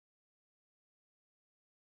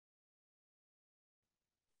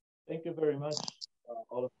Thank you very much,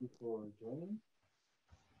 all of you, for joining.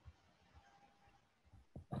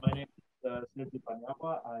 My name is Sergi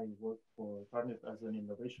Panyapa. I work for CARNET as an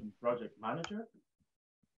innovation project manager.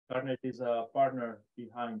 CARNET is a partner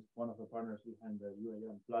behind, one of the partners behind the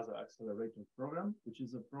UAM Plazza Accelerator program, which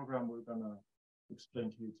is a program we're gonna explain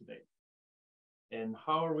to you today. And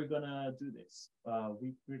how are we gonna do this?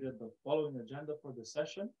 We created the following agenda for the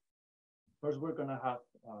session. First, we're gonna have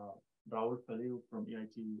Raul Feliu from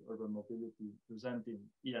EIT Urban Mobility presenting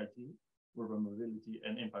EIT Urban Mobility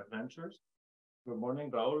and Impact Ventures. Good morning,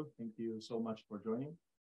 Raul. Thank you so much for joining.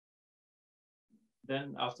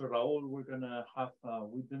 Then after Raul, we're gonna have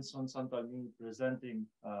Winston Santalmi presenting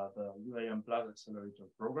the UAM Plazza Accelerator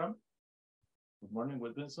program. Good morning,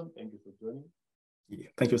 Winston. Thank you for joining. Yeah,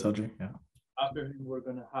 thank you, Sergi. Yeah. After him, we're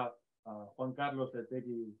gonna have Juan Carlos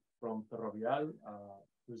Letegui from Ferrovial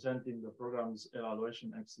presenting the program's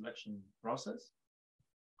evaluation and selection process.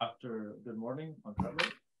 Good morning, Juan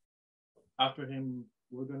Carlos. After him,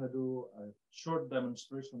 we're going to do a short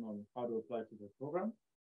demonstration on how to apply to the program.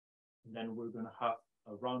 And then we're going to have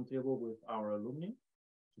a roundtable with our alumni.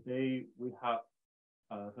 Today, we have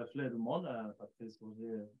Reflet Dumont, Patrice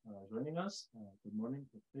Roger joining us. Good morning,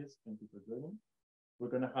 Patrice. Thank you for joining. We're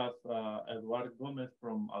going to have Eduardo Gomez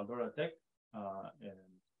from Aldora Tech. And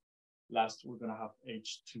last, we're going to have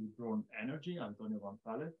H2 Drone Energy, Antonio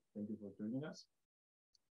Gonzalez. Thank you for joining us.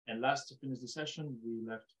 And last, to finish the session, we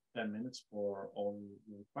left 10 minutes for all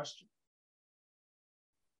your questions.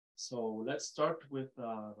 So let's start with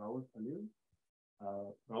Raul Feliu.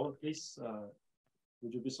 Raul, please,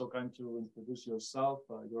 would you be so kind to introduce yourself,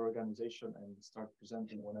 your organization, and start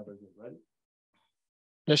presenting whenever you're ready?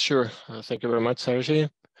 Yes, sure. Thank you very much, Sergi.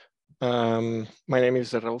 My name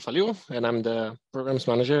is Raul Feliu, and I'm the programs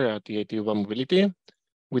manager at EIT Urban Mobility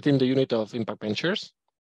within the unit of Impact Ventures.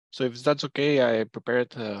 So if that's okay, I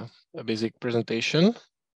prepared a basic presentation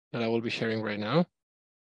that I will be sharing right now.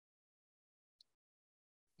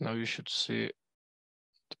 Now you should see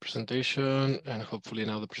the presentation, and hopefully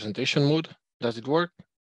now the presentation mode. Does it work?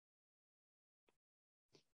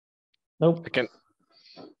 Nope. I can.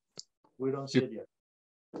 We don't see it yet.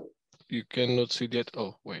 You cannot see it yet.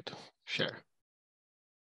 Oh, wait. Share.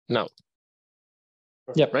 Now.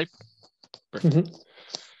 Yep. Right? Perfect.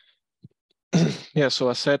 Mm-hmm. Yeah, so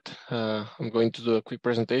as said, I'm going to do a quick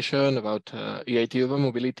presentation about EIT Urban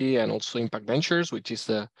Mobility and also Impact Ventures, which is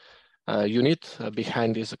the unit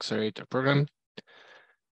behind this accelerator program.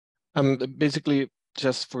 Basically,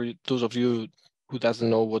 just for those of you who doesn't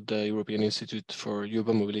know what the European Institute for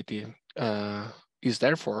Urban Mobility is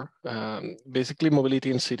there for, basically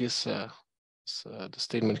mobility in cities, the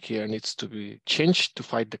statement here needs to be changed to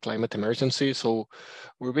fight the climate emergency. So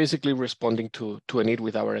we're basically responding to a need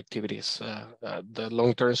with our activities. The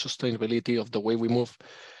long-term sustainability of the way we move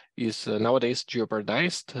is nowadays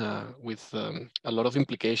jeopardized with a lot of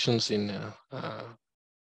implications in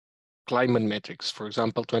climate metrics. For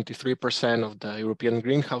example, 23% of the European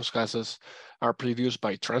greenhouse gases are produced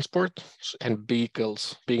by transport, and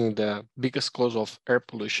vehicles being the biggest cause of air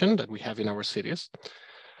pollution that we have in our cities.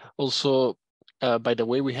 Also, by the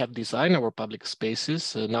way we have designed our public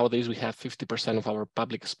spaces, nowadays we have 50% of our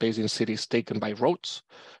public space in cities taken by roads.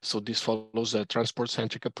 So this follows a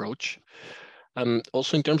transport-centric approach.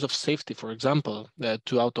 Also in terms of safety, for example,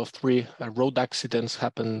 2 out of 3 road accidents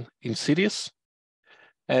happen in cities.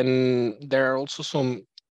 And there are also some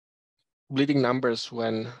bleeding numbers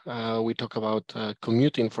when we talk about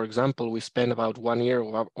commuting. For example, we spend about 1 year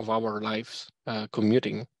of our lives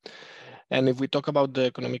commuting. And if we talk about the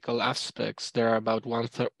economical aspects, there are about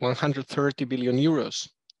 130 billion euros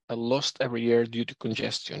lost every year due to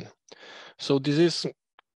congestion. So this is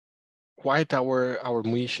quite our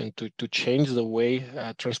mission to change the way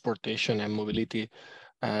transportation and mobility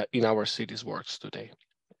in our cities works today.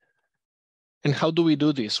 And how do we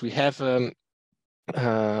do this? We have a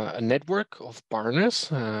network of partners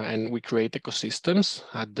and we create ecosystems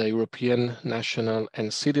at the European, national,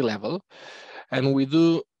 and city level. And we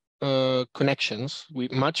do connections. We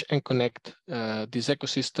match and connect these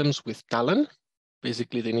ecosystems with talent,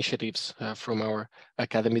 basically the initiatives from our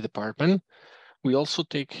academy department. We also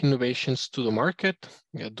take innovations to the market.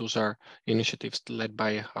 Those are initiatives led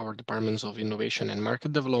by our departments of innovation and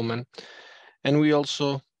market development. And we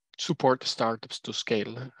also support startups to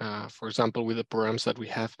scale, for example, with the programs that we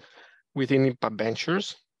have within Impact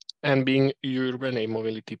Ventures, and being Urban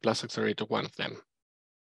Mobility Plazza Accelerator one of them.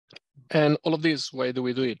 And all of this, why do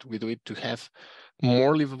we do it? We do it to have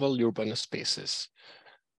more livable urban spaces.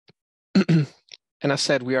 And as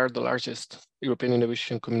said, we are the largest European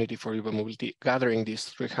innovation community for urban mobility, gathering these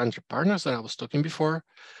 300 partners that I was talking before.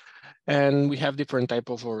 And we have different type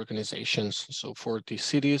of organizations. So 40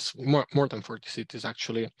 cities, more than 40 cities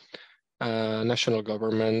actually, national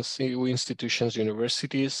governments, EU institutions,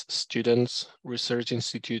 universities, students, research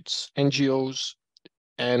institutes, NGOs,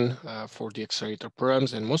 and for the accelerator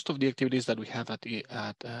programs. And most of the activities that we have at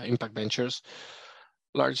Impact Ventures,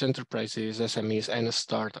 large enterprises, SMEs, and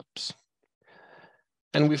startups.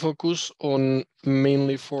 And we focus on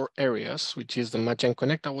mainly 4 areas, which is the match and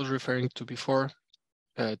connect I was referring to before,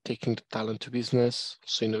 taking the talent to business,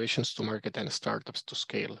 so innovations to market and startups to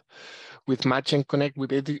scale. With Match and Connect,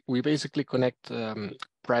 we basically connect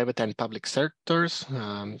private and public sectors,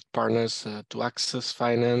 partners to access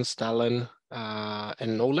finance, talent,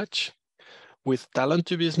 and knowledge. With Talent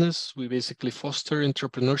to Business, we basically foster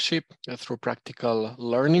entrepreneurship through practical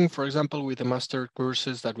learning, for example, with the master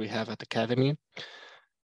courses that we have at Academy.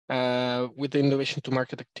 With the innovation to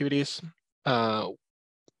market activities,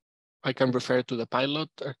 I can refer to the pilot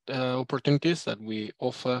opportunities that we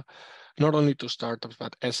offer not only to startups,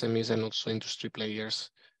 but SMEs and also industry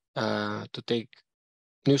players to take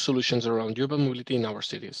new solutions around urban mobility in our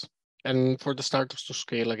cities. And for the startups to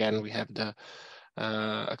scale, again, we have the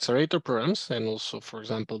accelerator programs and also, for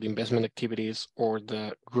example, the investment activities or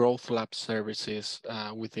the growth lab services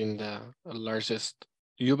within the largest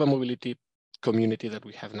urban mobility community that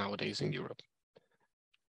we have nowadays in Europe.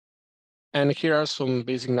 And here are some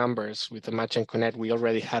basic numbers with the Match and Connect. We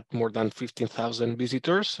already had more than 15,000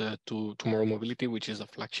 visitors to Tomorrow Mobility, which is the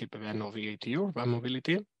flagship event of EIT Urban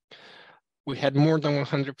Mobility. We had more than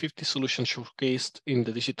 150 solutions showcased in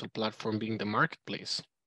the digital platform being the marketplace.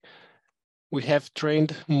 We have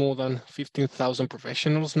trained more than 15,000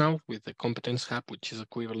 professionals now with the Competence Hub, which is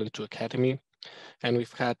equivalent to Academy. And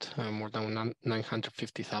we've had more than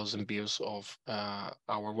 950,000 views of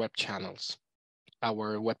our web channels.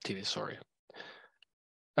 Our web TV, sorry.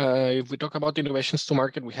 If we talk about innovations to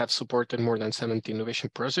market, we have supported more than 70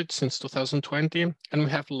 innovation projects since 2020, and we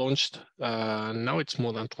have launched, now it's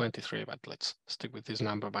more than 23, but let's stick with this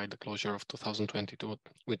number by the closure of 2022,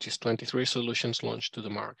 which is 23 solutions launched to the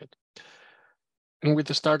market. And with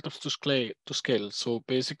the startups to scale. So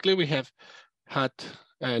basically we have had,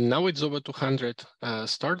 now it's over 200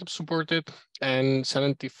 startups supported and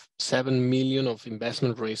 77 million of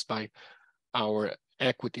investment raised by our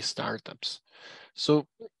equity startups. So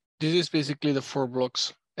this is basically the 4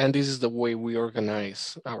 blocks, and this is the way we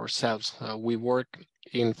organize ourselves. We work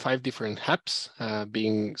in 5 different hubs,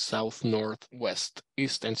 being South, North, West,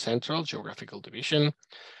 East, and Central geographical division,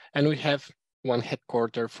 and we have 1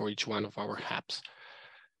 headquarter for each one of our hubs.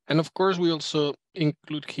 And of course, we also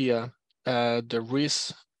include here the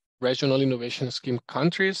RIS Regional Innovation Scheme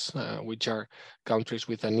countries, which are countries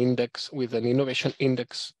with an index, with an innovation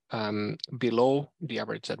index below the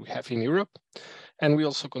average that we have in Europe. And we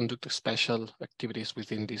also conduct special activities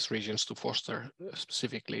within these regions to foster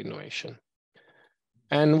specifically innovation.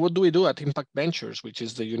 And what do we do at Impact Ventures, which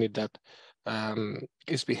is the unit that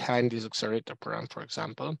is behind this accelerator program, for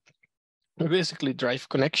example? We basically drive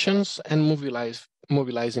connections and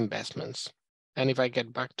mobilize investments. And if I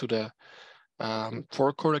get back to the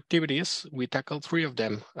 4 core activities, we tackle 3 of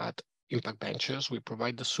them at Impact Ventures. We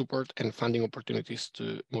provide the support and funding opportunities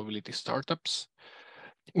to mobility startups.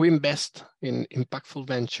 We invest in impactful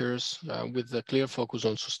ventures with a clear focus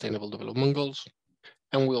on sustainable development goals.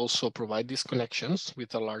 And we also provide these connections with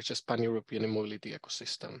the largest pan-European mobility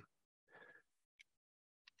ecosystem.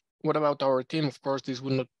 What about our team? Of course, it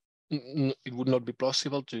would not be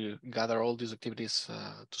possible to gather all these activities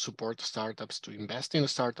to support startups, to invest in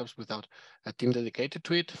startups without a team dedicated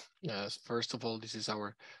to it. First of all, this is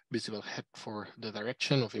our visible head for the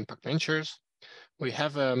direction of Impact Ventures. We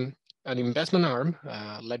have an investment arm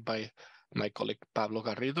led by my colleague Pablo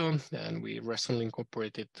Garrido, and we recently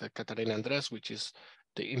incorporated Catarina Andres, which is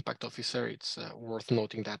the impact officer. It's worth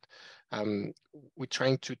noting that we're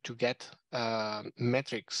trying to get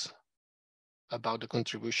metrics about the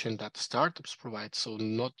contribution that startups provide. So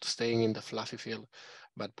not staying in the fluffy field,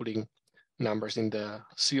 but putting numbers in the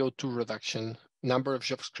CO2 reduction, number of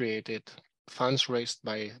jobs created, funds raised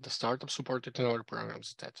by the startup supported in our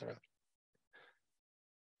programs, etc.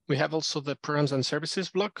 We have also the programs and services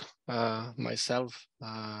block, myself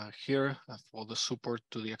here for the support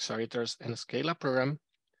to the accelerators and scale-up program.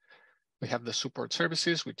 We have the support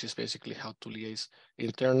services, which is basically how to liaise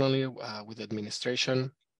internally with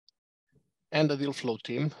administration, and the deal flow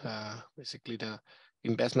team, basically the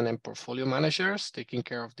investment and portfolio managers taking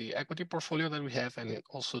care of the equity portfolio that we have, and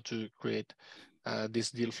also to create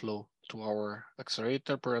this deal flow to our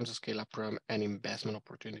accelerator programs, scale-up program, and investment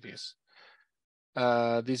opportunities.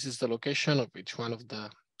 This is the location of each one of the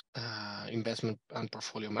investment and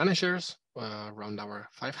portfolio managers. around our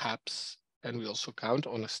 5 hubs, and we also count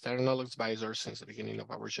on external advisors since the beginning of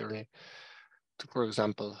our journey to, for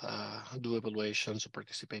example, do evaluations or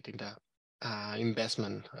participate in the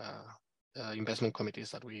investment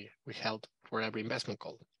committees that we held for every investment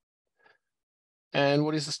call. And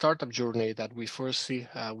what is the startup journey that we foresee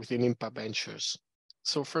within Impact Ventures?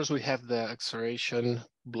 So first we have the acceleration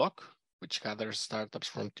block, which gathers startups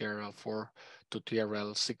from TRL 4 to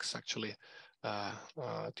TRL 6, actually,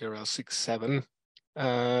 TRL 6, 7.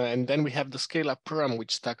 And then we have the scale-up program,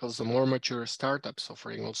 which tackles the more mature startups,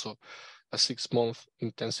 offering also a 6-month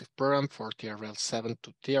intensive program for TRL 7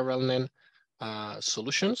 to TRL 9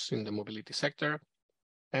 solutions in the mobility sector.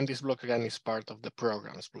 And this block, again, is part of the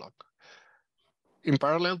programs block. In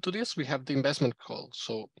parallel to this, we have the investment call.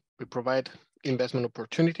 So we provide investment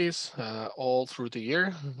opportunities all through the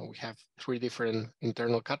year. We have 3 different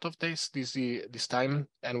internal cutoff days this time,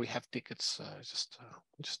 and we have tickets,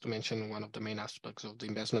 just to mention one of the main aspects of the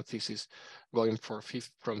investment thesis, going from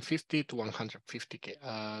 50 to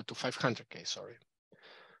 150K, to 500K, sorry.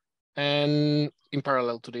 And in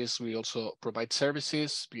parallel to this, we also provide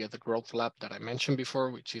services via the Growth Lab that I mentioned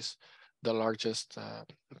before, which is the largest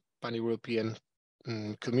pan-European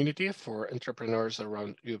community for entrepreneurs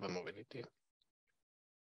around urban mobility.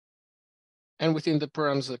 And within the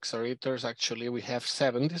programs accelerators, actually, we have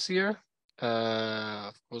 7 this year.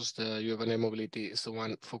 Of course, the urban mobility is the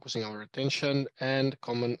one focusing our attention, and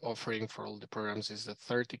common offering for all the programs is the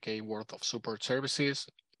 30K worth of support services,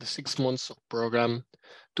 the 6 months of program,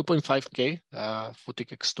 2.5K for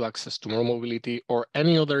tickets to access to more mobility or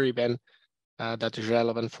any other event that is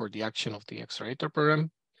relevant for the action of the accelerator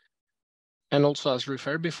program. And also, as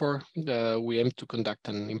referred before, we aim to conduct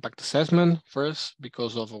an impact assessment first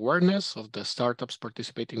because of awareness of the startups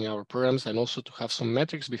participating in our programs, and also to have some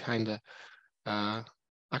metrics behind the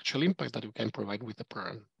actual impact that we can provide with the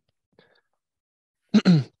program.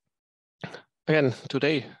 Again,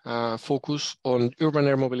 today, focus on Urban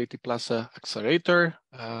Air Mobility Plazza Accelerator,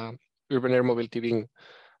 Urban Air Mobility being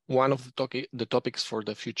one of the topics for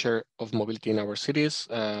the future of mobility in our cities.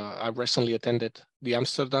 I recently attended the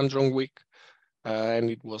Amsterdam Drone Week, and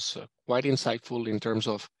it was quite insightful in terms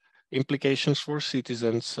of implications for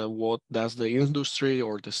citizens. What does the industry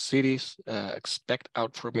or the cities expect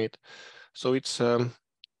out from it? So it's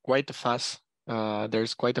quite a fuss.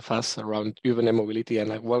 There's quite a fuss around urban air mobility,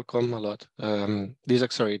 and I welcome a lot this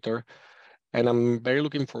accelerator. And I'm very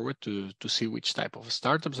looking forward to see which type of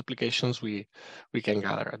startups applications we can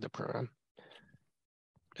gather at the program.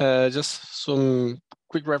 Just some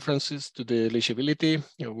quick references to the eligibility.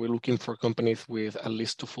 We're looking for companies with at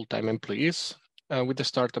least 2 full-time employees, with the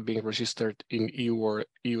startup being registered in EU or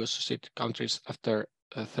EU associated countries after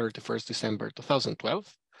 31st December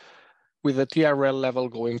 2012, with the TRL level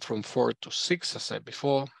going from 4 to 6, as I said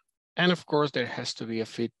before. And of course, there has to be a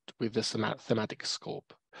fit with the thematic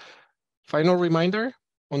scope. Final reminder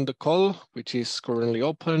on the call, which is currently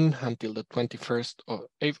open until the 21st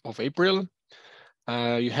of April.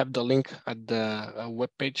 You have the link at the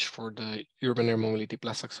webpage for the Urban Air Mobility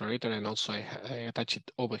Plazza Accelerator, and also I attach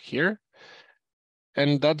it over here.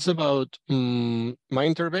 And that's about my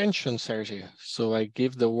intervention, Sergi. So I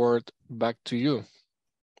give the word back to you.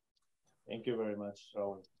 Thank you very much,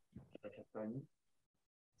 Raul.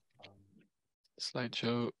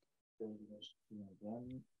 Slideshow.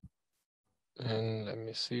 And let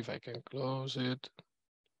me see if I can close it.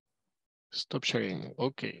 Stop sharing.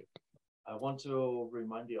 Okay. I want to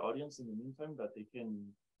remind the audience in the meantime that they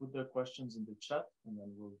can put their questions in the chat, and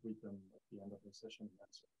then we'll read them at the end of the session and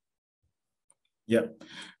answer.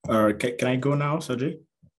 Yeah. Can I go now, Sergi?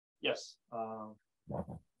 Yes.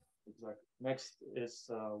 Exactly. Next is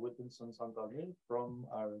Whittinson Santalmin from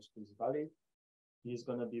Aerospace Valley. He's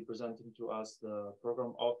going to be presenting to us the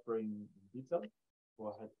program offering in detail. Go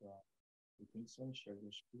ahead, Whittinson, share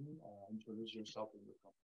your screen, introduce yourself and your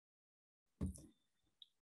company.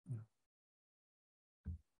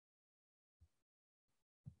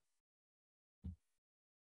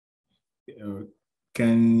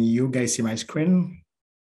 Can you guys see my screen?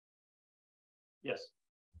 Yes.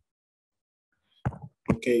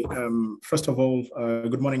 Okay. First of all,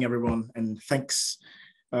 good morning, everyone, and thanks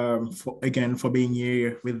for being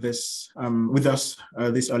here with us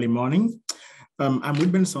this early morning. I'm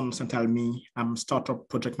Whittinson Santalmin. I'm startup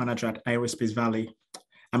project manager at Aerospace Valley.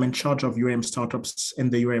 I'm in charge of UAM startups in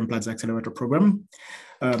the UAM Plazza Accelerator program.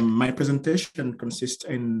 My presentation consists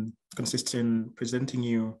in presenting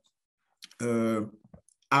you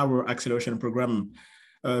our acceleration program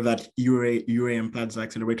that UAM Plazza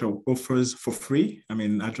Accelerator offers for free. I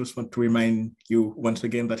mean, I just want to remind you once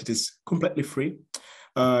again that it is completely free.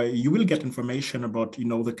 you will get information about,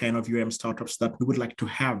 the kind of UAM startups that we would like to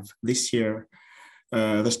have this year.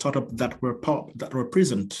 The startup that were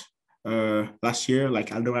present last year, like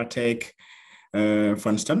Aldora Tech, for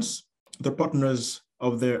instance, the partners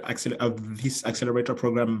of this accelerator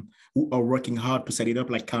program who are working hard to set it up,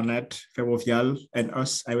 like CARNET, Ferrovial, and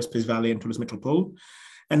us, Aerospace Valley and Toulouse Métropole,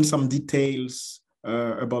 and some details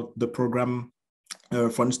about the program,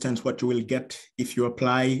 for instance, what you will get if you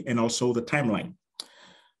apply, and also the timeline.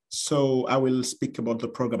 So I will speak about the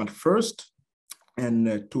program at first.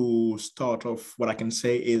 And to start off, what I can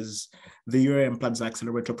say is the UAM Plazza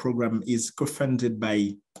Accelerator program is co-funded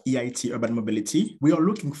by EIT Urban Mobility. We are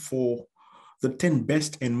looking for the 10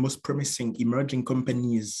 best and most promising emerging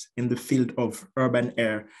companies in the field of urban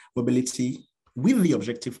air mobility, with the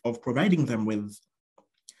objective of providing them with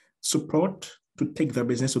support to take their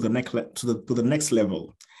business to the next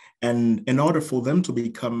level. And in order for them to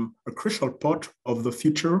become a crucial part of the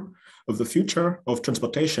future of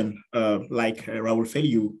transportation, like Raoul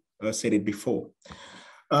Feliu said it before.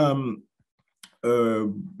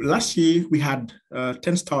 Last year, we had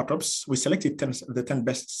 10 startups. We selected the 10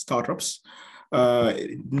 best startups.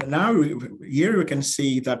 Now, here we can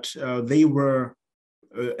see that they were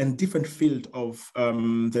in different field of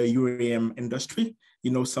the UAM industry.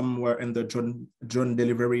 Some were in the drone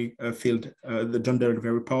delivery field, the drone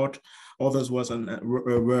delivery part. Others were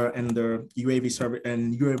in the UAV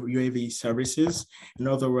services, and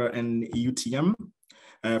others were in UTM.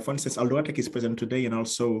 For instance, Aldora Tech is present today, and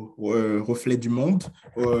also Reflet du Monde,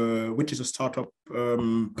 which is a startup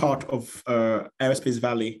part of Aerospace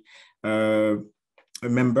Valley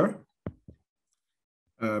membership.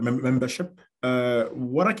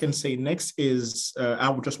 What I can say next is I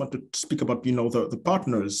would just want to speak about the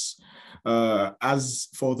partners. As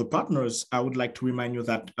for the partners, I would like to remind you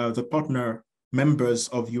that the partner members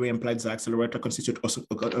of UAM Plazza Accelerator constitute also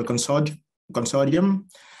a consortium.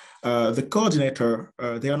 The coordinator,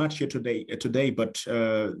 they are not here today, but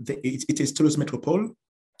it is Toulouse Métropole.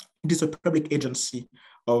 It is a public agency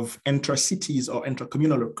of inter-cities or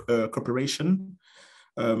inter-communal cooperation.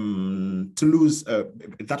 Toulouse,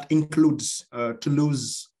 that includes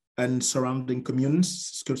Toulouse and surrounding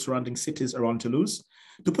communes, surrounding cities around Toulouse.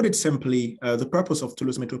 To put it simply, the purpose of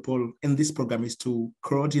Toulouse Métropole in this program is to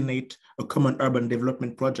coordinate a common urban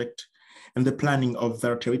development project and the planning of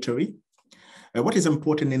their territory. What is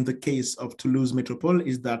important in the case of Toulouse Métropole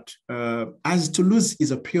is that as Toulouse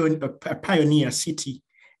is a pioneer city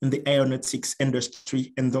in the aeronautics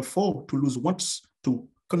industry, and therefore Toulouse wants to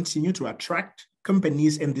continue to attract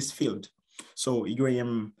companies in this field. So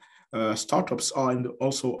UAM startups are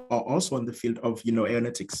also in the field of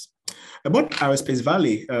aeronautics. About Aerospace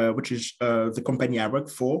Valley, which is the company I work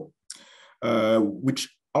for, which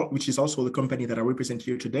is also the company that I represent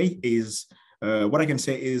here today, is what I can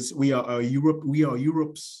say is we are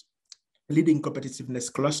Europe's leading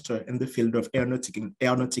competitiveness cluster in the field of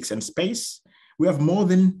aeronautics and space. We have more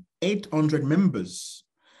than 800 members.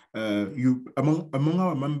 Among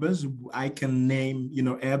our members, I can name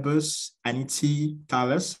Airbus, Anity,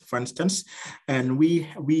 Thales, for instance, and we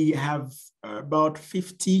have about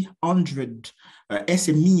 100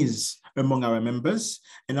 SMEs among our members,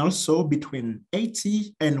 and also between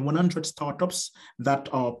 80 and 100 startups that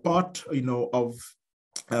are part of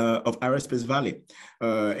Aerospace Valley,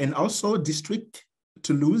 and also District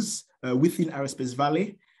Toulouse within Aerospace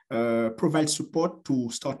Valley provides support to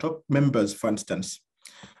startup members, for instance.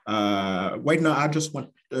 Right now, I just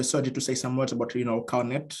want Sergio to say some words about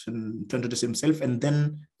CARNET and to introduce himself, and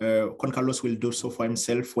then Juan Carlos will do so for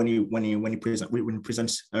himself when he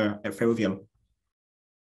presents Ferrovial.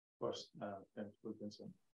 Of course, thanks for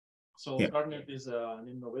Vincent. So yeah. CARNET is an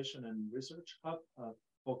innovation and research hub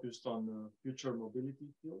focused on the future mobility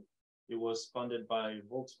field. It was funded by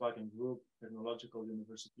Volkswagen Group, Technological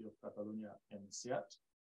University of Catalonia, and SEAT.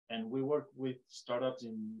 And we work with startups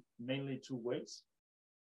in mainly two ways.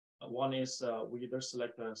 One is we either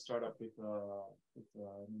select a startup with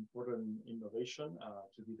an important innovation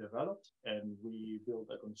to be developed, and we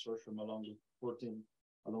build a consortium along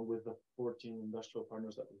with the 14 industrial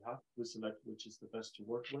partners that we have. We select which is the best to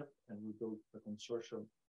work with, and we build the consortium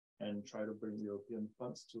and try to bring European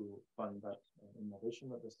funds to fund that innovation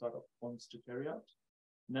that the startup wants to carry out.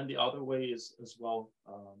 And then the other way is as well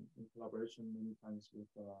in collaboration many times with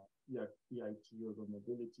EIT Urban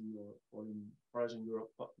Mobility or in Horizon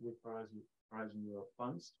Europe with Horizon Europe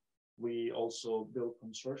funds. We also build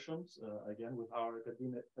consortiums again with our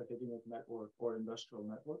academic network or industrial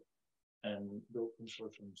network, and build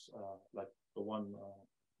consortiums like the one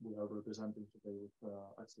we are representing today with the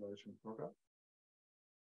acceleration program.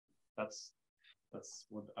 That's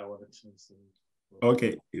what I wanted to say.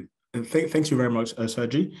 Okay, thanks you very much,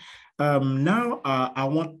 Sergi. Now, I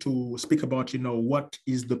want to speak about, what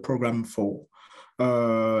is the program for?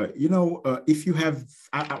 If you have,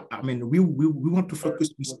 I mean, we want to focus.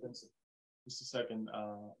 Just a second,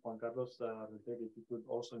 Juan Carlos, if you could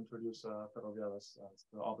also introduce Ferrovial as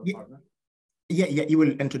the other partner. Yeah, he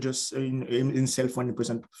will introduce himself when he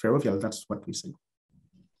present Ferrovial. That's what we say.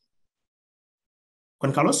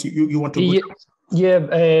 Juan Carlos, you want to? Yeah.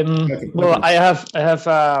 Okay, well, okay. I have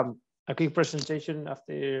a quick presentation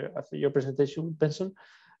after your presentation, Benson.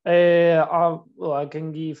 Well, I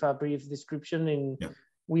can give a brief description.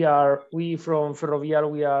 We from Ferrovial,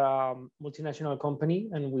 we are a multinational company,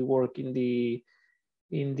 and we work in the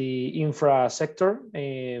infra sector.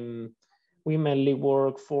 We mainly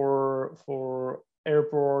work for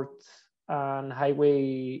airport and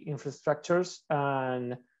highway infrastructures,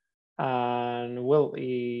 and well,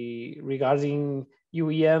 regarding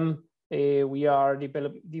UAM, we are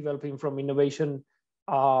developing from innovation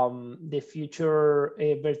the future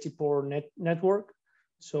vertiport network.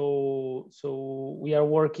 So we are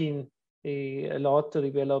working a lot to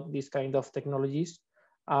develop these kind of technologies,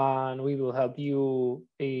 and we will help you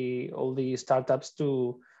all the startups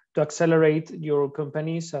to accelerate your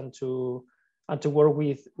companies and to work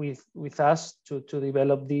with us to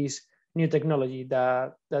develop this new technology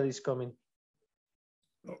that is coming.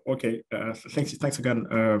 Okay, thanks again,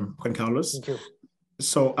 Juan Carlos. Thank you.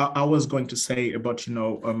 So I was going to say about,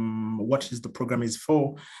 what is the program is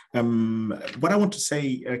for. What I want to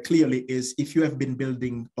say clearly is if you have been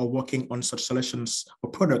building or working on such solutions or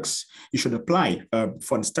products, you should apply.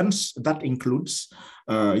 For instance, that includes,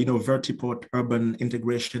 vertiport, urban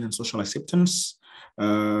integration and social acceptance.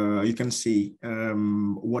 You can see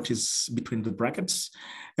what is between the brackets,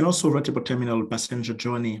 and also vertiport terminal passenger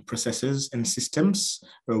journey processes and systems.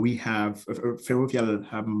 We have Ferrovial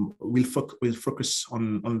will focus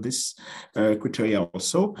on this criteria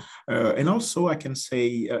also. And also I can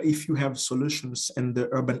say if you have solutions in the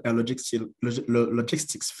urban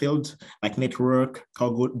logistics field, like network,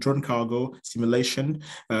 drone cargo, simulation,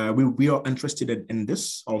 we are interested in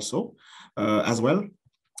this also as well.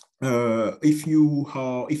 If you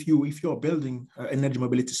are building energy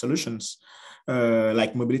mobility solutions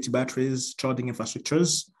like mobility batteries, charging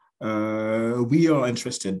infrastructures, we are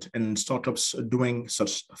interested in startups doing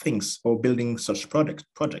such things or building such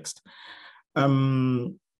projects.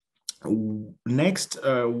 Next,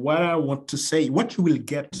 what I want to say, what you will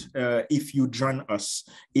get if you join us,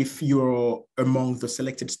 if you're among the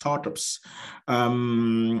selected startups,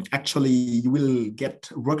 actually you will get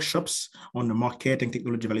workshops on the market and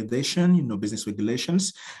technology validation, business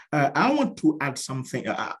regulations. I want to add something.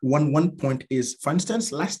 One point is, for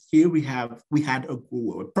instance, last year we had a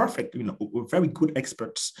perfect, very good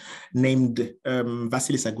experts named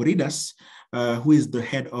Vasilis Agoridas, who is the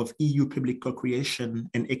head of EU Public Co-Creation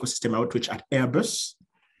and Ecosystem Outreach at Airbus.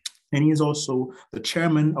 And he is also the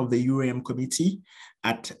chairman of the UAM committee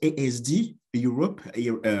at ASD Europe,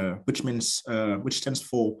 which stands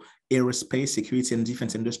for Aerospace, Security and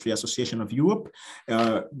Defense Industry Association of Europe.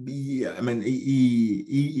 The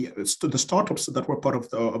startups that were part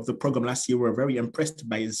of the program last year were very impressed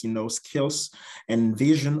by his, skills and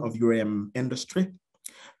vision of UAM industry.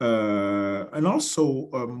 And also,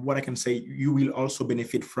 what I can say, you will also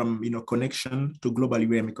benefit from, connection to global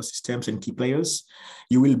UAM ecosystems and key players.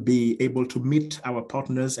 You will be able to meet our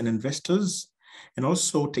partners and investors, and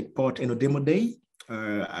also take part in a demo day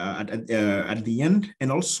at the end,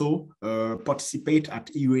 and also participate at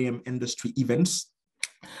UAM industry events.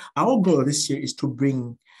 Our goal this year is to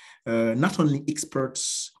bring not only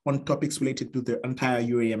experts on topics related to the entire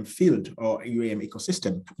UAM field or UAM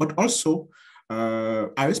ecosystem, but also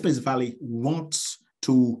Aerospace Valley wants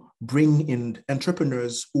to bring in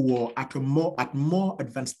entrepreneurs who are at more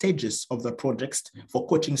advanced stages of the projects for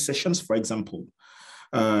coaching sessions, for example.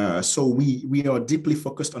 So we are deeply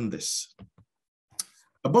focused on this.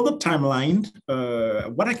 About the timeline,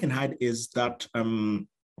 what I can hide is that right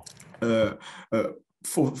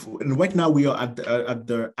now we are at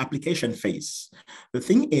the application phase. The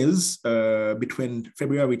thing is, between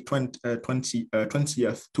February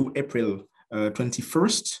 20th to April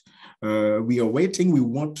 21st, we are waiting. We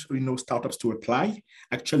want startups to apply.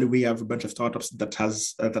 Actually, we have a bunch of startups that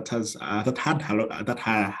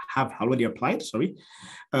have already applied. Sorry,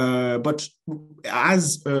 but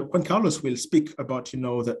as Juan Carlos will speak about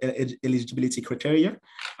the eligibility criteria,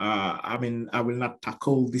 I will not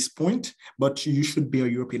tackle this point. But you should be a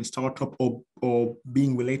European startup or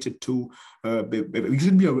being related to. You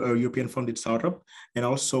should be a European funded startup, and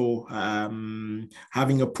also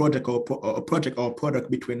having a project or product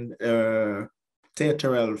between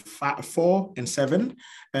Territorial 4 and 7.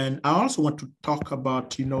 And I also want to talk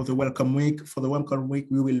about, the Welcome Week. For the Welcome Week,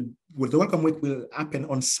 the Welcome Week will happen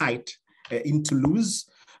on site in Toulouse.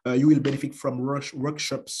 You will benefit from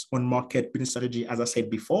workshops on market business strategy, as I said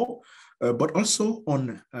before, but also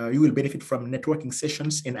you will benefit from networking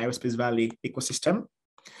sessions in Aerospace Valley ecosystem.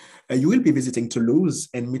 You will be visiting Toulouse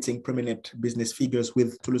and meeting prominent business figures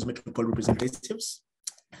with Toulouse Métropole representatives.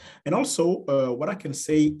 And also, what I can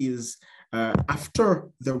say is, after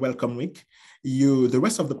the Welcome Week, the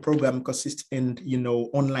rest of the program consists in,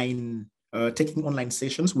 taking online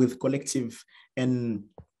sessions with collective and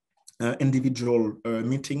individual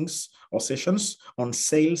meetings or sessions on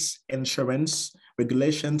sales, insurance,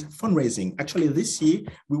 regulations, fundraising. Actually, this year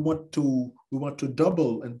we want to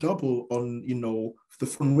double on the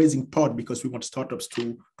fundraising part, because we want startups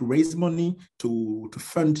to raise money to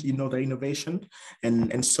fund their innovation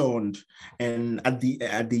and so on. And at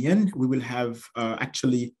the end we will have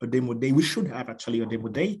actually a demo day. We should have actually a demo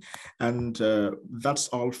day, and that's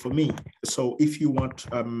all for me. So if you want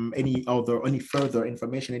any further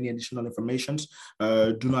information, any additional information,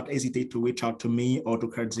 do not hesitate to reach out to me or to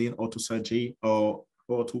Kardin or to Sergi or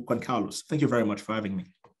to Juan Carlos. Thank you very much for having me.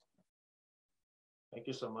 Thank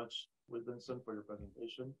you so much, Wilkinson, for your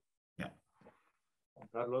presentation. Yeah. Juan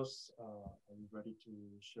Carlos, are you ready to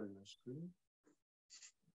share your screen?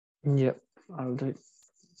 Yeah, I'll do it.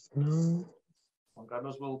 No. Juan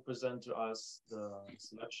Carlos will present to us the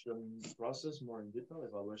selection process more in detail,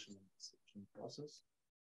 evaluation and selection process.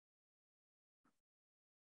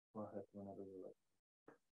 Go ahead whenever you're ready.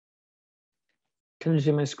 Can you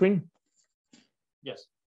see my screen? Yes.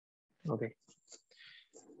 Okay.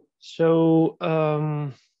 So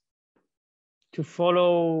to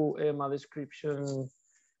follow my description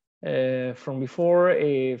from before,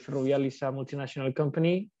 Ferrovial is a multinational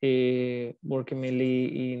company working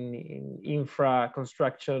mainly in infra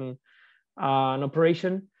construction and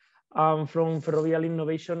operation. From Ferrovial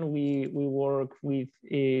Innovation, we work with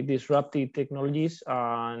disruptive technologies,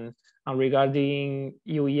 and regarding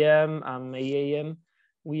UAM and EAM,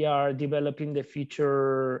 we are developing the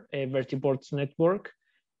future vertiports network.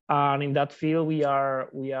 And in that field, we are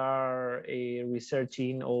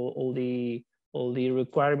researching all the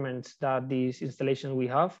requirements that these installations we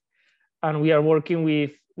have, and we are working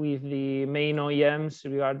with the main OEMs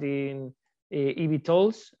regarding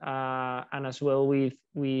eVTOLs and as well with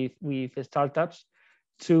startups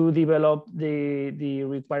to develop the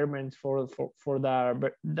requirements for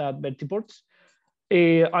that vertiports.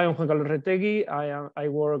 I am Juan Carlos Retegui. I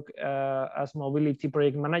work as mobility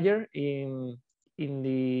project manager in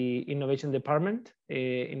the innovation department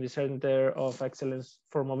in the Center of Excellence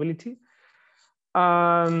for Mobility.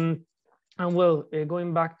 And well,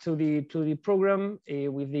 going back to the program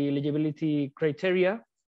with the eligibility criteria,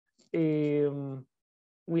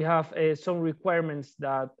 we have some requirements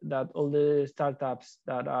that all the startups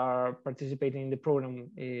that are participating in the program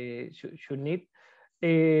should need.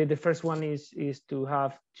 The first one is to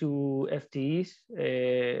have 2 FTEs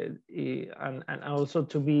and also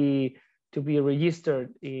to be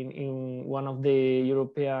registered in one of the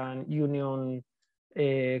European Union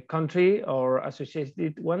country or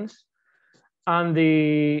associated ones, and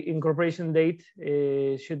the incorporation date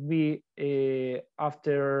should be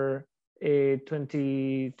after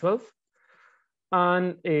 2012.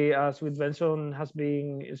 And as with Benson has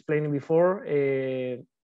been explaining before,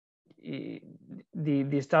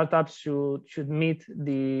 the startups should meet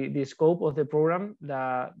the scope of the program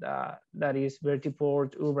that is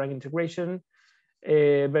vertiport urban integration,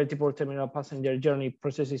 vertiport terminal passenger journey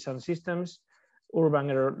processes and systems, urban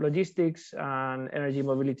air logistics, and energy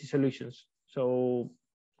mobility solutions. So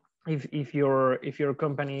if your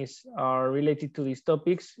companies are related to these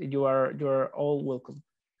topics, you are all welcome.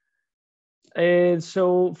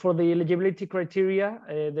 So for the eligibility criteria,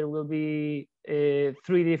 there will be 3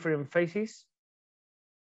 different phases.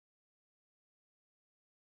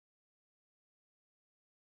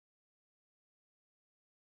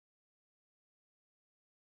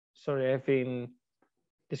 Sorry, I've been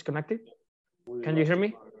disconnected. Can you hear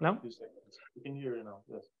me now? We can hear you now,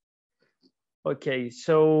 yes. Okay,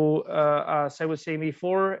 so as I was saying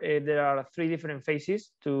before, there are 3 different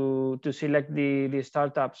phases to select the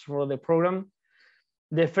startups for the program.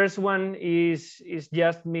 The first one is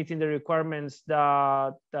just meeting the requirements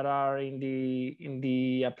that are in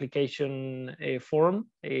the application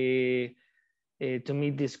form to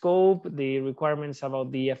meet the scope, the requirements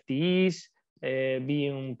about the FTEs,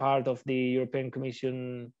 being part of the European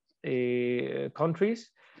Commission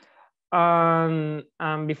countries. And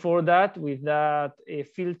before that, with that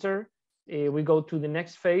filter, we go to the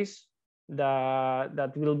next phase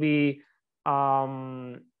that will be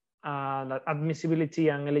and admissibility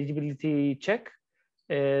and eligibility check.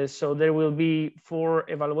 So there will be 4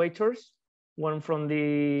 evaluators, 1 from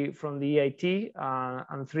the EIT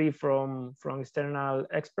and 3 from external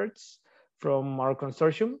experts from our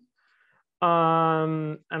consortium.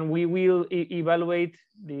 And we will evaluate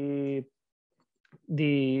the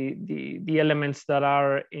elements that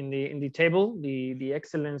are in the table, the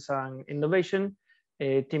excellence and innovation,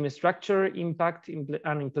 team structure, impact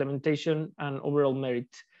and implementation, and overall merit.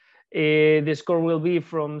 The score will be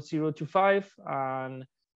from 0 to 5, and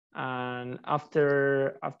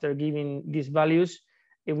after giving these values,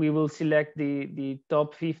 we will select the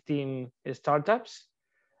top 15 startups.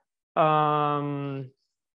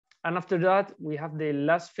 And after that, we have the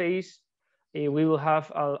last phase. We will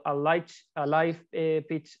have a live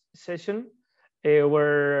pitch session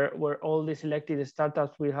where all the selected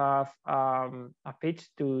startups will have a pitch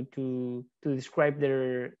to describe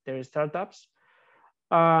their startups.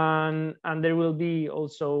 And there will be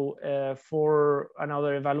also 4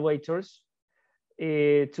 another evaluators,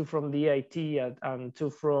 2 from the EIT and 2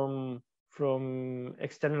 from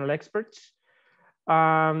external experts.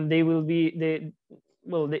 They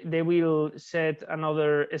will set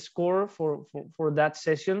another score for that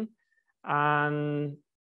session, and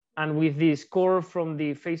with the score from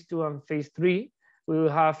the phase 2 and phase 3, we will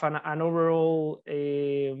have an overall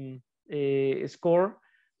score.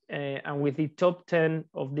 And with the top 10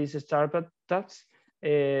 of these startups,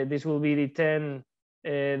 this will be the 10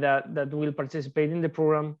 that will participate in the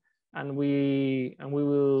program, and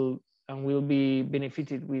will be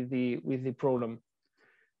benefited with the program.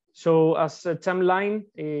 So as a timeline,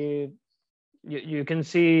 you can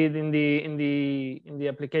see it in the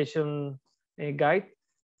application guide.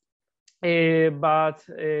 But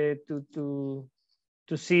to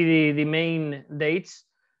see the main dates,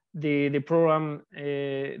 the program,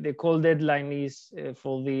 the call deadline is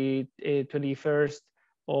for the 21st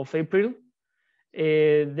of April.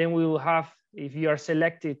 Then we will have, if you are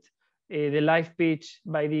selected, the live pitch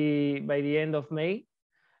by the end of May.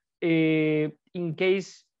 In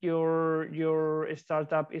case your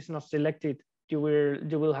startup is not selected, you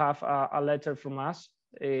will have a letter from us.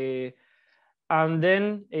 And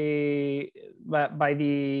then by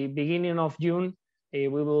the beginning of June, we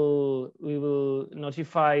will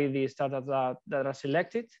notify the startups that are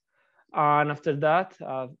selected. And after that,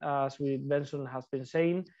 as Benson has been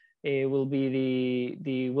saying, it will be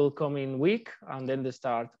the welcoming week and then the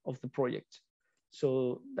start of the project.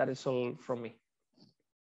 So that is all from me.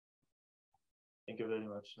 Thank you very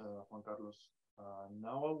much, Juan Carlos.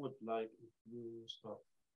 Now I would like, if you stop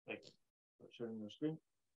sharing your screen,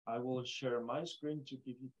 I will share my screen to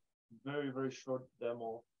give you a very, very short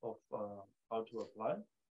demo of how to apply.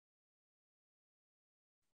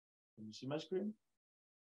 Can you see my screen?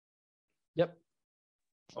 Yep.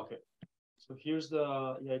 Okay. So here's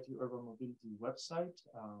the EIT Urban Mobility website.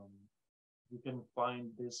 You can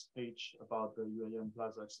find this page about the UAM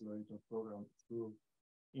Plazza Accelerator program through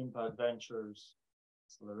Impact Ventures,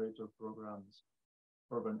 Accelerator Programs,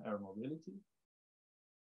 Urban Air Mobility.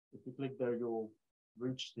 If you click there, you'll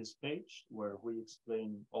reach this page where we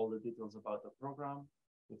explain all the details about the program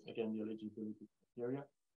with, again, the eligibility criteria.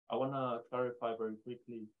 I want to clarify very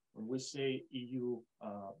quickly, when we say EU,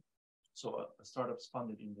 so a startups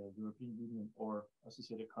funded in the European Union or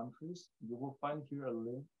associated countries, you will find here a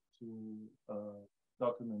link to a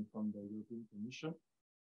document from the European Commission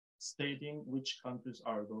stating which countries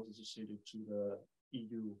are those associated to the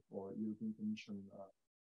EU or European Commission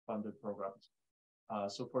funded programs.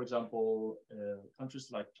 So for example,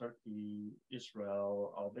 countries like Turkey,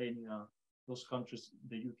 Israel, Albania, those countries,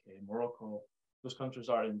 the UK, Morocco, those countries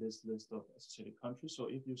are in this list of associated countries. So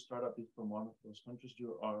if you start up from one of those countries,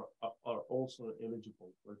 you are also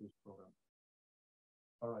eligible for this program.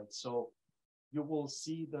 All right, so you will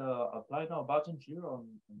see the Apply Now button here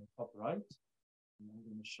on the top right. And I'm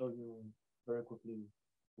going to show you very quickly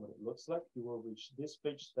what it looks like. You will reach this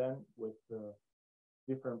page then with the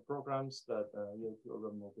different programs that EIT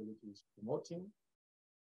Urban Mobility is promoting,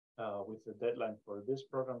 with the deadline for this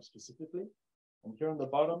program specifically. And here on the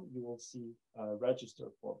bottom, you will see a register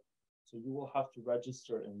form. So you will have to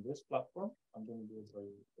register in this platform. I'm going to do it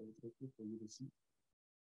very, very quickly for you to see.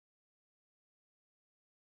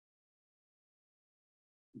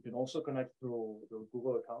 You can also connect through your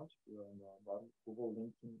Google account here on the bottom, Google,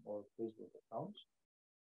 LinkedIn, or Facebook account.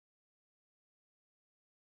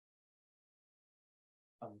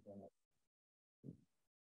 I'm gonna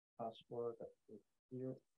password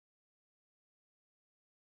here.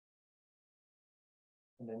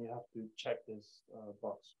 And then you have to check this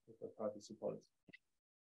box with the privacy policy.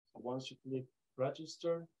 So once you click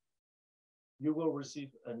register, You will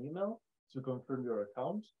receive an email to confirm your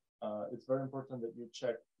account. It's very important that you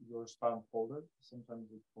check your spam folder.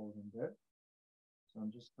 Sometimes it falls in there. So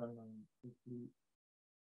I'm just going to quickly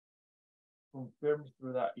confirm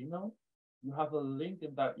through that email. You have a link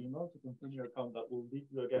in that email to confirm your account that will lead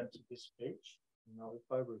you again to this page. Now, if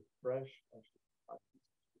I refresh,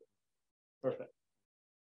 perfect.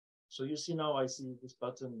 So you see now I see this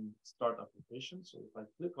button, Start Application. So if I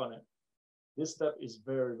click on it, this step is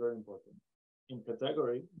very, very important. In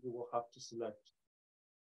category, you will have to select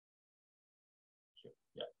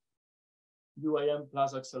here, UAM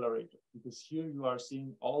Plazza Accelerator, because here you are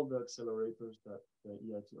seeing all the accelerators that the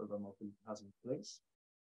EIT Urban Mobility has in place.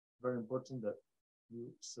 Very important that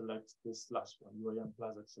you select this last one, UAM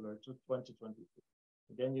Plazza Accelerator 2023.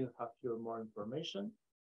 Again, you have here more information,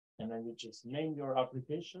 and then you just name your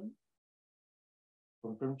application,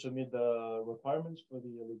 confirm to me the requirements for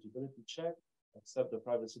the eligibility check, accept the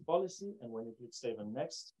privacy policy, and when you click Save and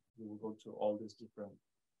Next, you will go to all these different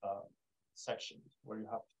sections where you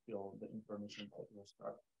have to fill the information about your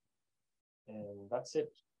startup. And that's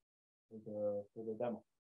it for the demo.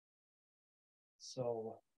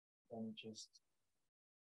 So let me just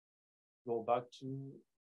go back to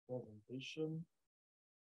presentation.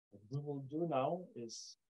 What we will do now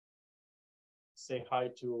is say hi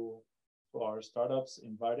to our startups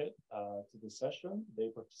invited to the session. They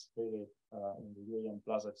participated in the UAM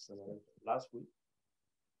Plazza Accelerator last week.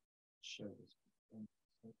 Share this.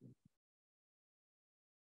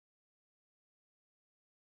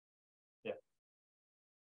 Yeah.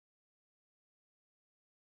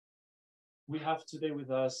 We have today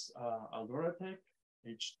with us Aldoratech,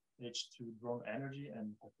 H2 Drone Energy,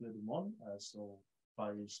 and Papier du Monde. So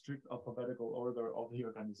by strict alphabetical order of the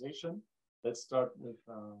organization. Let's start with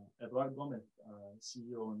Eduardo Gomez,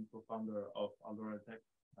 CEO and co-founder of Aldoratech.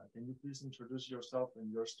 Can you please introduce yourself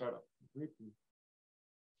and your startup briefly?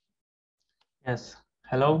 Yes.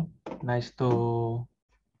 Hello. Nice to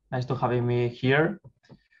having me here.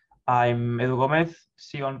 I'm Edu Gomez,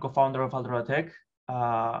 CEO and co-founder of Aldoratech,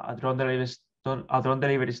 a drone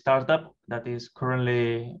delivery startup that is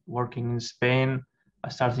currently working in Spain,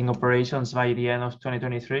 starting operations by the end of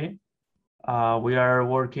 2023. We are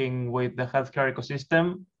working with the healthcare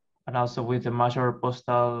ecosystem and also with the major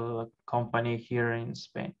postal company here in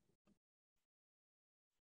Spain.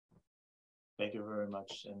 Thank you very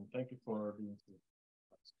much, and thank you for being here.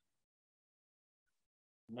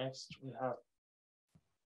 Next, we have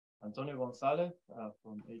Antonio Gonzalez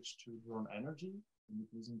from H2 Drone Energy. Can you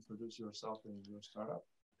please introduce yourself and your startup?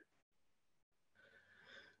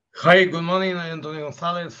 Hi, good morning. I'm Antonio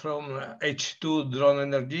Gonzalez from H2 Drone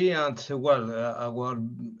Energy, and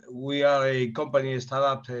we are a company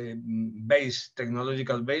startup based,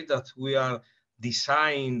 technological base, that we are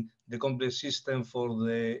designing the complete system for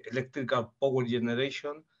the electrical power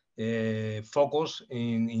generation, focus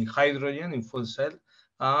in hydrogen, in fuel cell,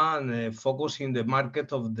 and focus in the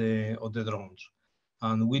market of the drones.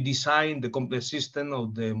 And we design the complete system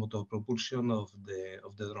of the motor propulsion of the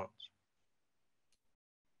drones.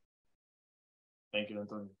 Thank you,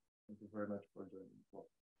 Antonio. Thank you very much for joining the call.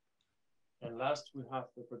 And last, we have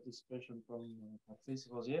the participation from Patrice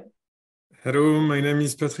Rosier. Hello, my name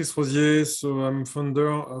is Patrice Rosier. So I'm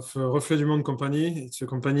founder of Reflet du Monde company. It's a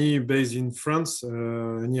company based in France,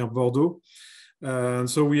 near Bordeaux. And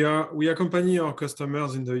so we accompany our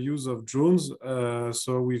customers in the use of drones.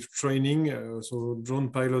 So with training, so drone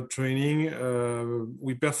pilot training,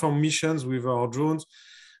 we perform missions with our drones.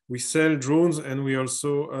 We sell drones, and we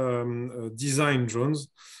also design drones.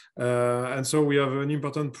 And so we have an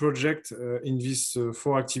important project in these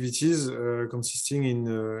 4 activities, consisting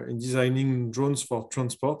in designing drones for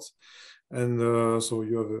transport. And so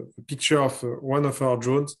you have a picture of one of our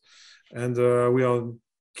drones, and we are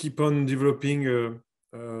keep on developing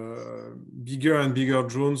bigger and bigger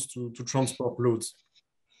drones to transport loads.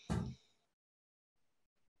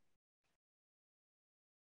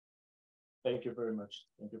 Thank you very much.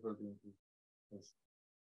 Thank you for being here. Yes.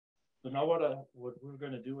 So now what we're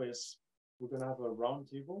going to do is we're going to have a round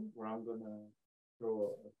table where I'm going to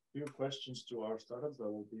throw a few questions to our startups that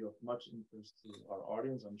will be of much interest to our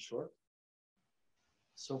audience, I'm sure.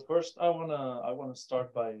 So first, I wanna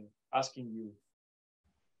start by asking you,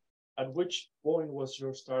 at which point was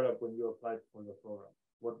your startup when you applied for the program?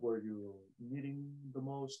 What were you needing the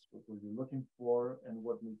most? What were you looking for? And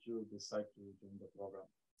what made you decide to join the program?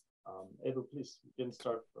 Edu, please, you can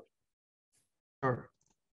start first. Sure.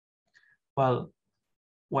 Well,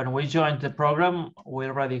 when we joined the program, we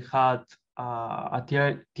already had a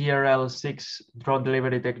TRL6 drone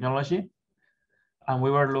delivery technology, and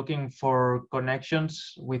we were looking for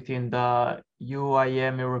connections within the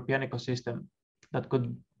UAM European ecosystem. that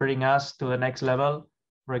could bring us to the next level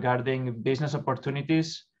regarding business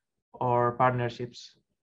opportunities or partnerships.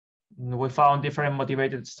 We found different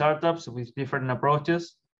motivated startups with different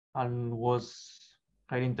approaches, and was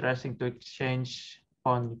quite interesting to exchange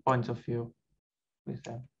points of view with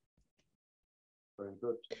them. Very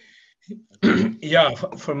good. Yeah,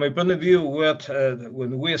 from my point of view,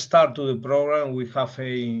 when we start to the program, we have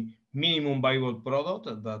a minimum viable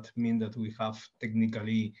product. That means that we have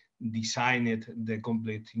technically designed the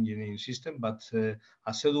complete engineering system. But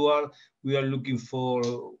as Eduard, we are looking for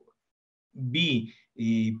be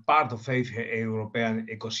a part of a European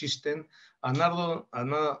ecosystem, and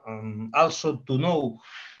also to know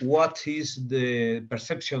what is the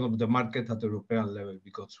perception of the market at the European level,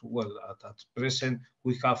 because, well, at present,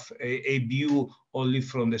 we have a view only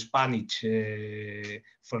from the Spanish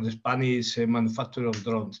manufacturer of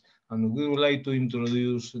drones. And we would like to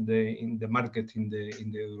introduce in the market in the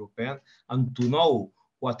European, and to know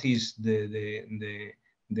what is the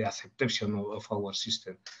acceptation of our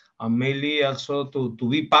system, and mainly also to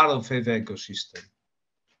be part of the ecosystem.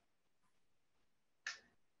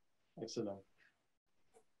 Excellent.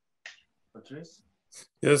 Patrice?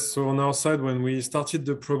 Yes, so on our side, when we started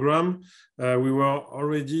the program, we were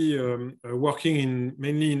already working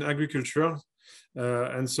mainly in agriculture.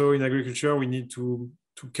 And so in agriculture, we need to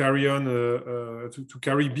carry on, to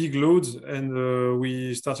carry big loads. And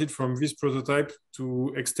we started from this prototype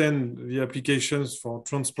to extend the applications for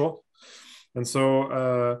transport. And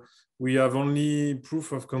so we have only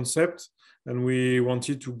proof of concept, and we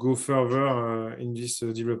wanted to go further in this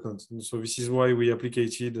development. And so this is why we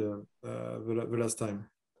applicated the last time.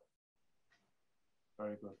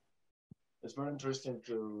 Very good. It's very interesting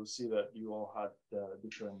to see that you all had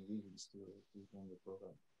different reasons to join the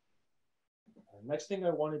program. Next thing I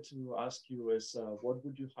wanted to ask you is, what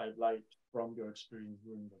would you highlight from your experience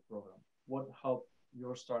during the program? What helped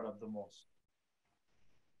your startup the most?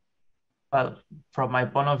 Well, from my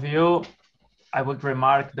point of view, I would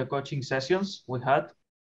remark the coaching sessions we had,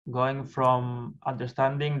 going from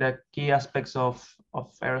understanding the key aspects of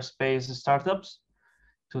aerospace startups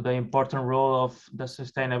to the important role of the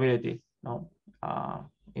sustainability,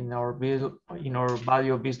 in our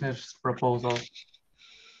value business proposal.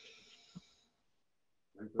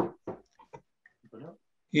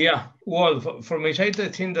 Yeah, well, for my side, I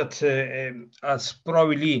think that as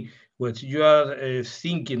probably what you are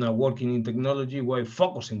thinking of working in technology, we're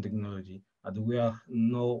focusing technology, and we are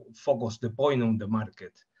no focus the point on the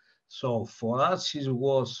market. So for us, it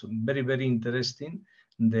was very, very interesting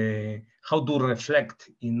how to reflect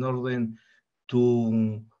in order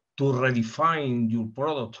to redefine your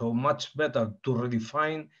product, or much better to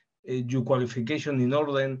redefine your qualification in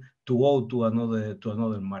order to go to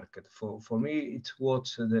another market. For me, it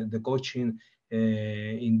was the coaching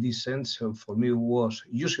in this sense. For me, was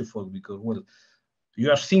useful because, well, you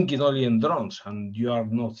are thinking only in drones and you are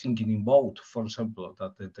not thinking in boat, for example,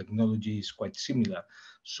 that the technology is quite similar.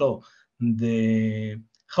 So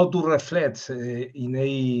how to reflect in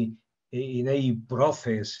a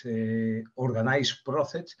process, organized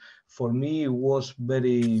process, for me was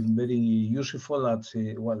very, very useful at,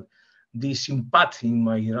 well, this impact in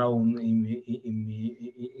my own,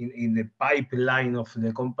 in the pipeline of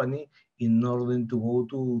the company in order to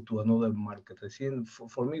go to another market. I think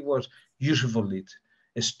for me it was useful. It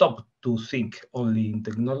stop to think only in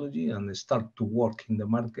technology and start to work in the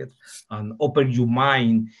market and open your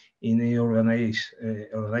mind in an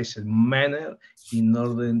organized manner in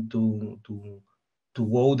order to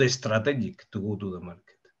go the strategic to go to the market.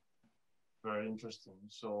 Very interesting.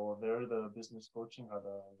 So there, the business coaching had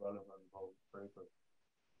a relevant role. Very good.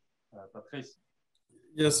 Patrice?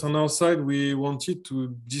 Yes, on our side, we wanted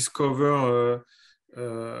to discover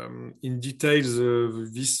in details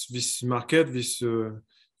this market, this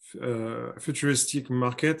futuristic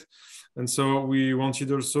market. And so we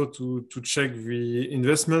wanted also to check the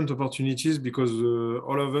investment opportunities, because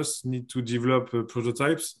all of us need to develop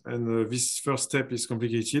prototypes, and this first step is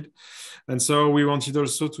complicated. And so we wanted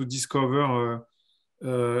also to discover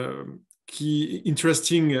key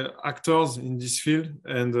interesting actors in this field.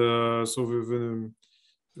 And so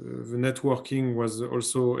the networking was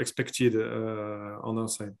also expected on our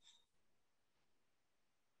side.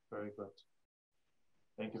 Very good.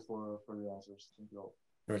 Thank you for your answers. Thank you all.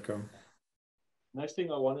 Welcome. Next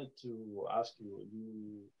thing I wanted to ask you,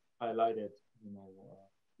 you highlighted,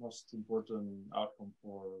 most important outcome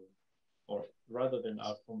or rather than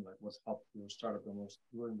outcome, like what helped your startup the most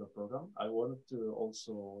during the program. I wanted to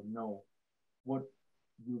also know what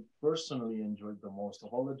you personally enjoyed the most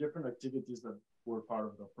of all the different activities that were part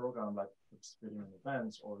of the program, like participating in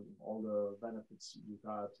events or all the benefits you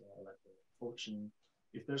got, like the coaching,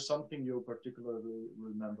 if there's something you particularly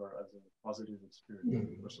remember as a positive experience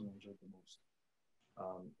that you personally enjoyed the most.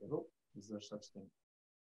 Is there such thing?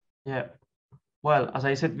 Yeah. Well, as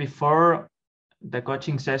I said before, the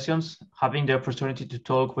coaching sessions, having the opportunity to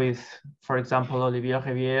talk with, for example, Olivier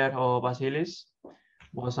Javier or Basilis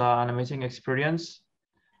was an amazing experience.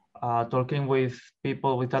 Talking with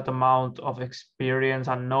people with that amount of experience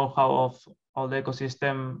and know-how of all the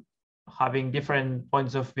ecosystem, having different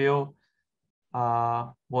points of view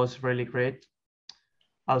was really great.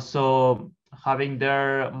 Also, having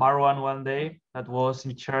there Marwan one day that was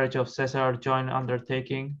in charge of Cesar joint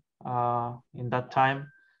undertaking in that time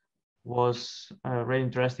was really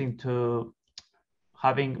interesting to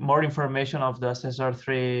having more information of the Cesar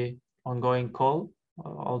 3 ongoing call,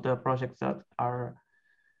 all the projects that are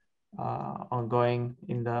ongoing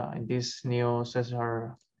in this new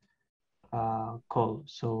Cesar call.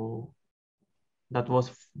 So that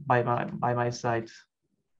was by my side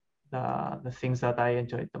the things that I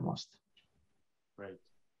enjoyed the most. Great.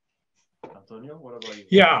 Antonio, what about you?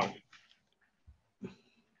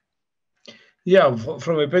 Yeah,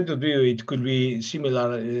 from a point of view, it could be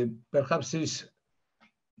similar. Perhaps there's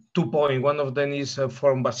 2 points. One of them is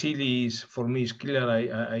from Basilis. For me, is clear.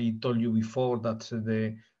 I told you before that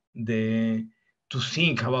to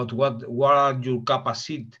think about what are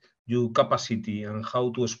your capacity and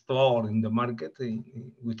how to explore in the market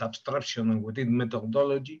with abstraction and within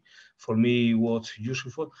methodology, for me was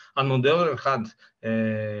useful. And on the other hand,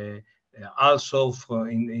 also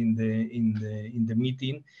in the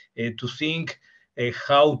meeting to think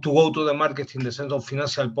how to go to the market in the sense of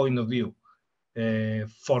financial point of view.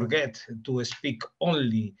 Forget to speak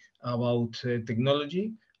only about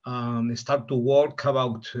technology and start to work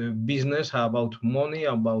about business, about money,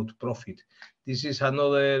 about profit. This is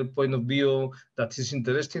another point of view that is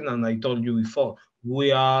interesting, and I told you before,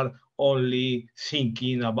 we are only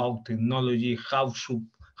thinking about technology, how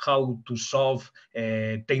to solve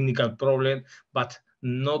a technical problem, but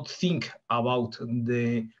not think about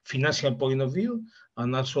the financial point of view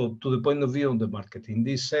and also to the point of view of the market. In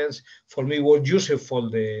this sense, for me, was useful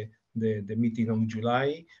the meeting on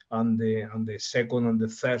July and the second and the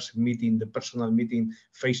third meeting, the personal meeting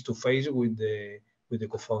face to face with the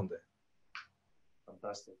co-founder.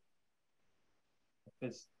 Fantastic.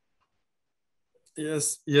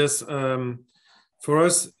 Yes. For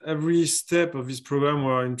us, every step of this program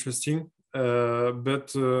were interesting, but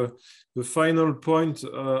the final point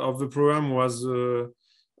of the program was the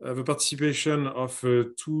participation of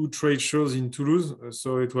 2 trade shows in Toulouse.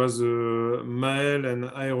 So it was Mael and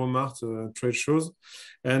Aeromart trade shows.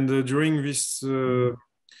 And during these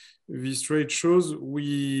trade shows,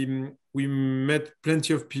 we met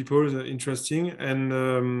plenty of people interesting,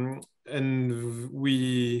 and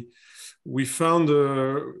we found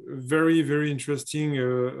very, very interesting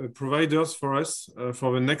providers for us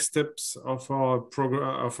for the next steps of our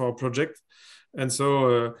program, of our project. And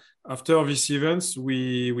so after these events,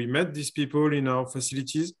 we met these people in our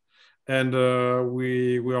facilities, and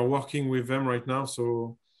we are working with them right now.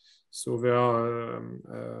 So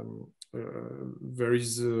there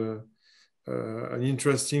is an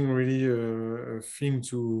interesting, really thing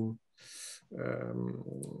to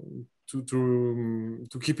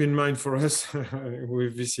keep in mind for us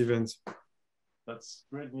with this event. That's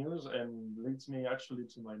great news, and leads me actually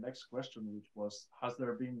to my next question, which was: has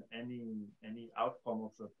there been any outcome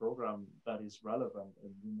of the program that is relevant?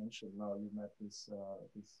 And you mentioned now you met this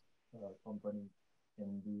company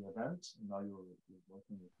in the event, and now you're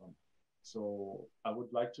working with them. So I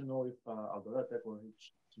would like to know if Alberta Tech or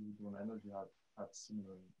H2 Energy had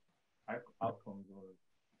similar outcomes or.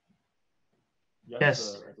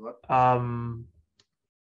 Yes.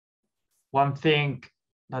 One thing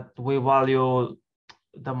that we value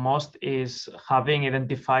the most is having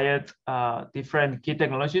identified different key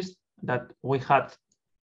technologies that we had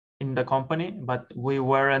in the company, but we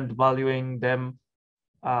weren't valuing them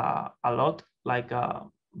a lot, like a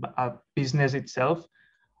business itself.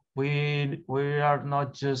 We are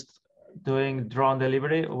not just doing drone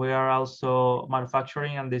delivery, we are also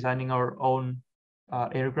manufacturing and designing our own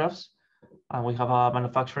aircrafts. And we have a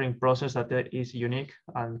manufacturing process that is unique,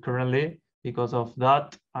 and currently, because of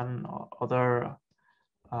that and other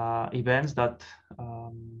events that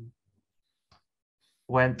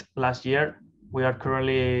went last year, we are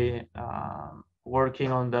currently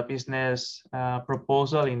working on the business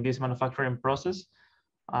proposal in this manufacturing process,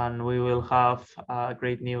 and we will have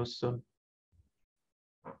great news soon.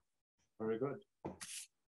 Very good.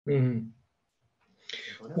 Mm-hmm.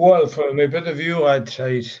 Well, from my point of view, I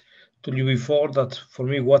told you before that for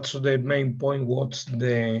me, what's the main point? What's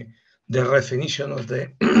the definition of the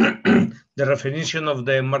the definition of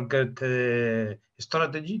the market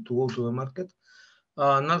strategy to go to the market.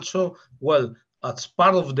 And also, well, as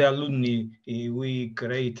part of the alumni, we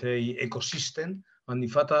create a ecosystem. And in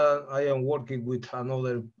fact, I am working with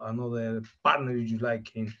another partner, if you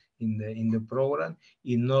like, in the program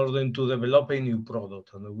in order to develop a new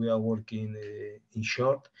product. And we are working in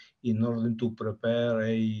short in order to prepare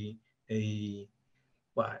a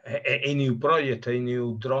new project, a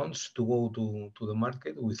new drones to go to the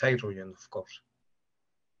market with hydrogen, of course.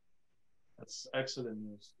 That's excellent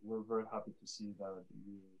news. We're very happy to see that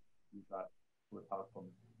you got good outcome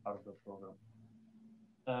out of the program.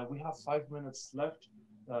 We have 5 minutes left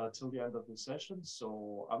till the end of the session,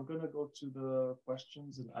 so I'm going to go to the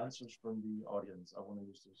questions and answers from the audience. I want to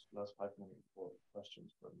use this last 5 minutes for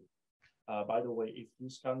questions from you. By the way, if you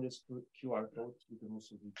scan this QR code, you can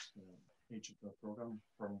also reach the page of the program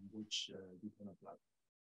from which you can apply.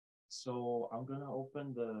 So I'm going to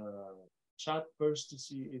open the chat first to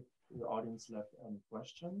see if the audience left any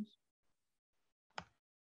questions.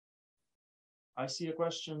 I see a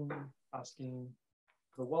question asking,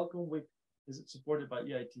 the Welcome Week, is it supported by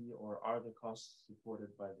EIT or are the costs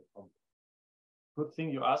supported by the company? Good thing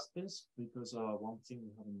you asked this, because one thing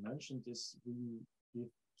we haven't mentioned is we give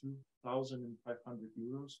 2,500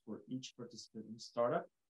 euros for each participating startup,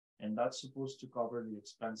 and that's supposed to cover the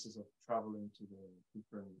expenses of traveling to the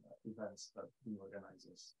different events that we organize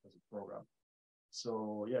as a program.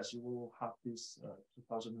 So yes, you will have this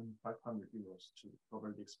 2,500 euros to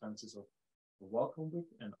cover the expenses of the Welcome Week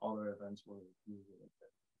and other events where you will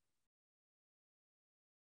attend.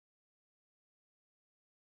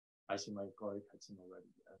 I see my colleague Hudson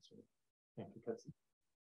already answered. Thank you, Hudson.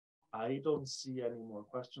 I don't see any more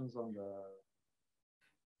questions on the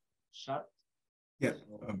chat. Yeah,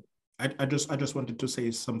 so, I just wanted to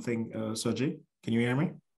say something, Sergey. Can you hear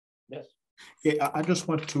me? Yes. Yeah, I just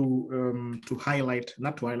want to highlight,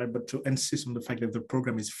 not to highlight, but to insist on the fact that the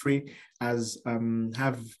program is free, as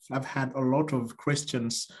I've had a lot of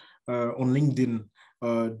questions on LinkedIn.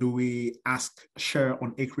 Do we share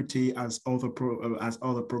on equity as other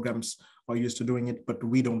programs are used to doing it? But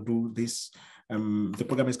we don't do this. The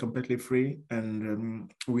program is completely free, and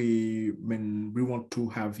we want to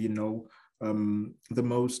have, you know, the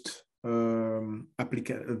most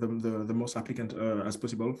applicant as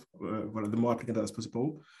possible, well, the more applicant as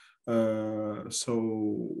possible. So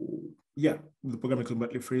yeah, the program is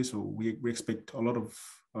completely free, so we expect a lot of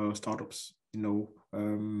startups, you know,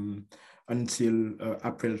 until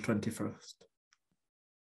April 21st.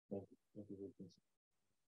 Thank you.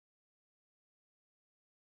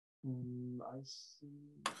 I see.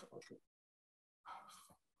 Okay.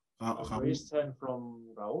 Raised hand from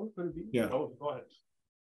Raul, will be? Yeah. Raul, go ahead.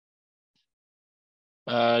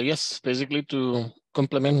 Yes, basically to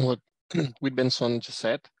complement what Benson just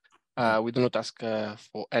said, we do not ask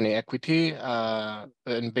for any equity,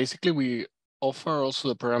 and basically we offer also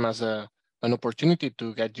the program as an opportunity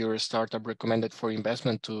to get your startup recommended for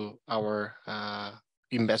investment to our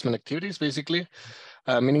investment activities, basically,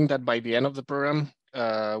 meaning that by the end of the program,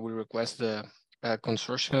 we request the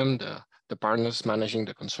consortium, the partners managing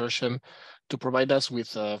the consortium, to provide us with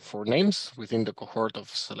 4 names within the cohort of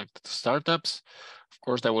selected startups. Of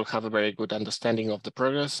course, they will have a very good understanding of the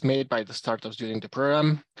progress made by the startups during the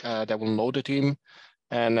program. They will know the team,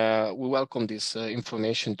 and we welcome this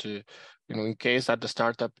information to, you know, in case that the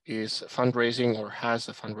startup is fundraising or has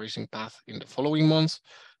a fundraising path in the following months,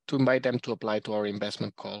 to invite them to apply to our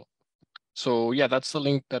investment call. So yeah, that's the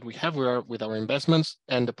link that we have with our investments,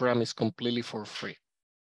 and the program is completely for free.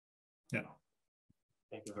 Yeah.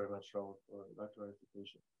 Thank you very much, Raul, for that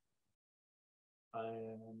clarification.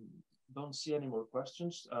 I don't see any more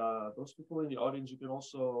questions. Those people in the audience, you can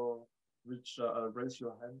also raise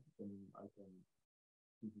your hand, and I can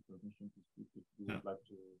give you permission to speak if you would like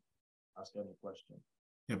to ask any question.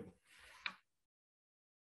 Yep.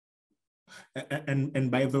 And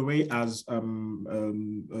by the way, as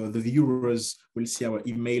the viewers will see our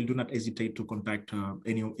email, do not hesitate to contact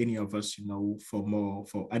any of us, you know,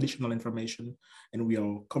 for additional information, and we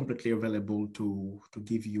are completely available to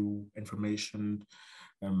give you information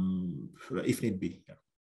if need be. Yeah.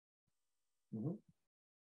 Mm-hmm.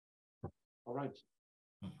 All right.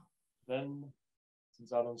 Then,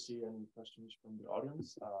 since I don't see any questions from the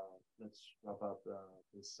audience, let's wrap up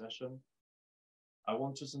this session. I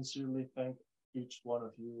want to sincerely thank each one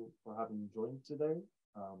of you for having joined today.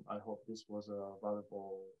 I hope this was a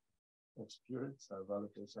valuable experience, a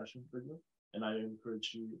valuable session for you. And I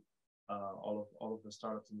encourage you, all of the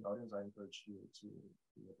startups in the audience, I encourage you to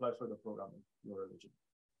apply for the program in your religion.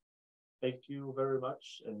 Thank you very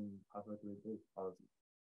much, and have a great day, all of you.